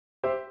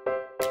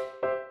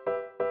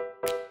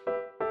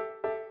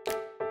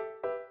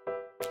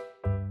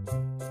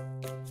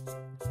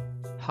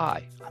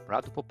Hi, I'm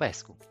Radu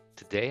Popescu.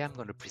 Today I'm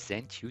going to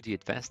present you the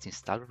Advanced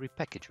Installer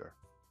Repackager.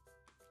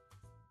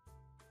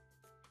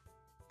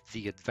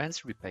 The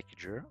Advanced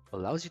Repackager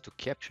allows you to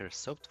capture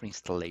software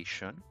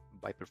installation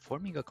by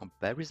performing a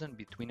comparison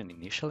between an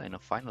initial and a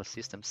final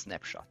system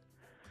snapshot.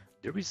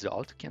 The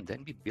result can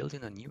then be built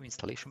in a new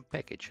installation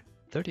package,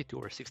 32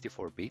 or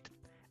 64-bit,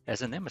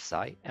 as an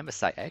MSI,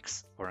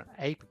 MSIX, or an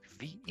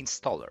APV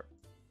installer.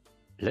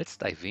 Let's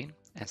dive in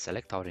and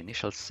select our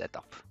initial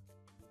setup.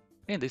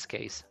 In this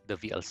case, the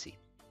VLC.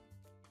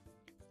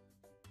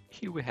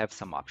 Here we have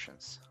some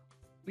options.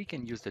 We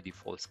can use the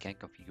default scan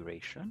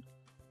configuration,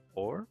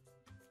 or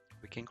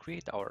we can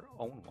create our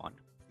own one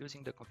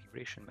using the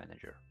configuration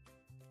manager.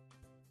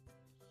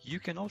 You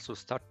can also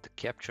start the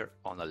capture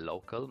on a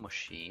local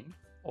machine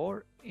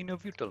or in a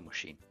virtual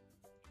machine.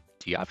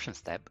 The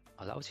Options tab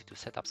allows you to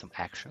set up some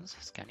actions,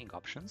 scanning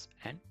options,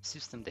 and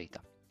system data.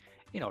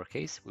 In our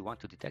case, we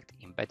want to detect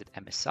embedded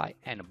MSI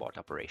and bot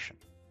operation.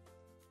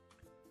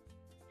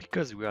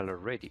 Because we are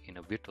already in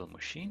a virtual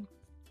machine,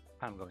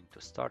 I'm going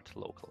to start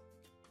local.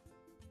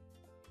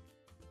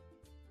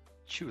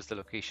 Choose the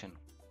location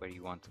where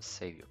you want to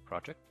save your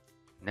project.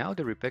 Now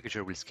the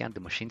Repackager will scan the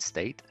machine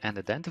state and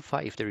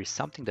identify if there is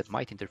something that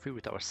might interfere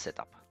with our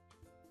setup.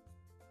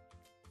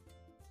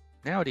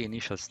 Now the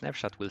initial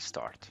snapshot will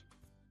start.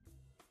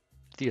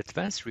 The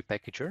Advanced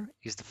Repackager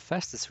is the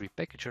fastest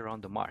repackager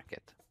on the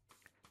market.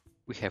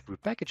 We have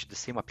repackaged the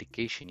same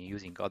application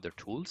using other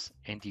tools,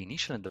 and the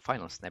initial and the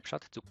final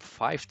snapshot took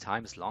 5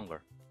 times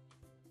longer.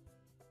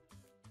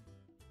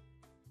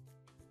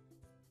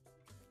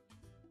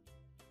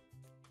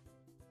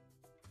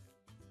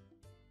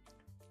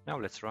 Now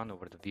let's run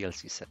over the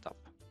VLC setup.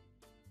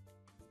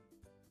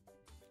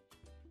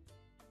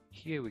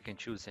 Here we can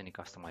choose any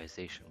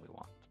customization we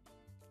want.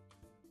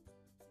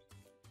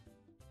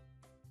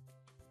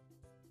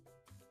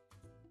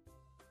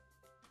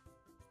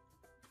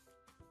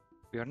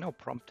 We are now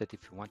prompted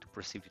if we want to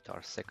proceed with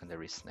our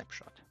secondary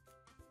snapshot.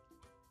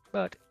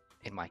 But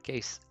in my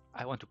case,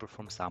 I want to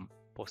perform some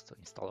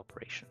post-install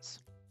operations.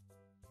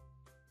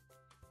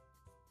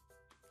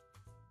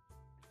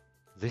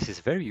 This is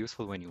very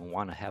useful when you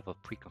want to have a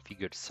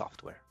pre-configured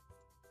software.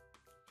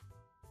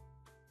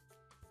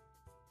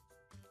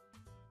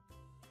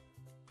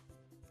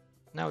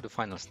 Now the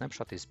final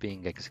snapshot is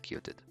being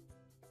executed.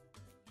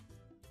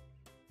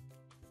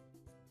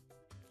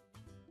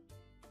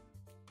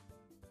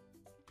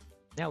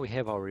 Now we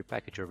have our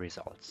Repackager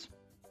results.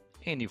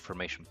 In the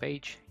information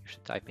page, you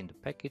should type in the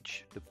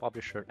package, the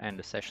publisher, and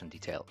the session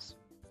details.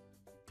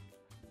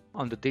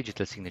 On the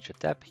Digital Signature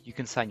tab, you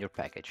can sign your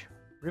package.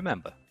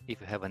 Remember,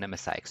 if you have an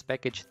MSIX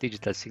package,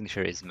 digital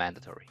signature is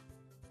mandatory.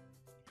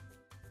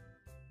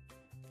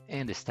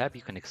 In this tab,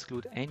 you can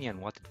exclude any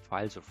unwanted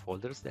files or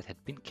folders that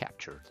had been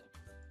captured.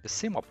 The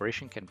same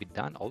operation can be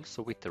done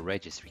also with the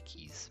registry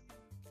keys.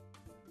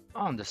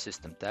 On the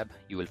System tab,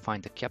 you will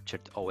find the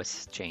captured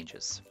OS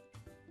changes.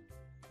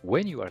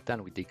 When you are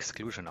done with the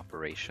exclusion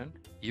operation,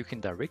 you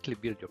can directly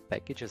build your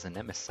package as an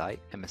MSI,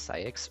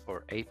 MSIX,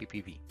 or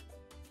APPV.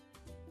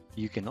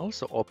 You can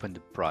also open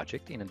the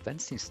project in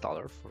Advanced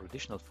Installer for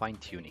additional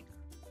fine-tuning.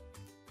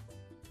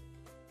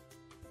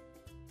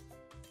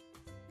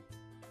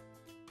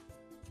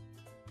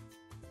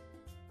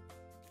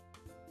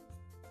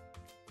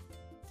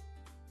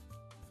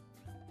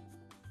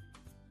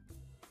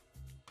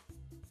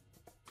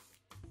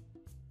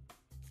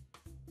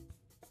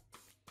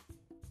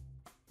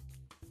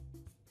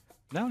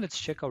 Now let's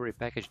check our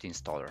repackaged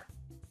installer.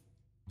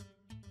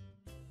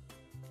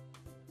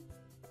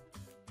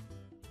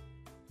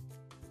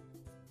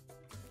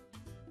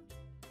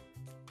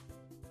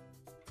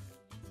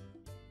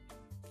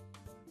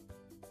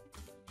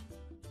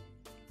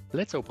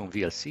 Let's open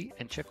VLC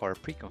and check our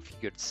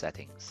pre-configured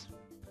settings.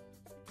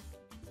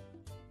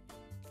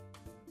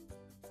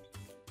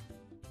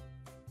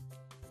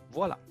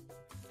 Voila!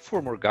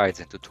 For more guides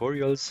and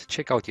tutorials,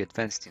 check out the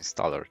Advanced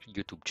Installer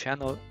YouTube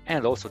channel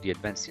and also the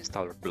Advanced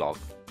Installer blog.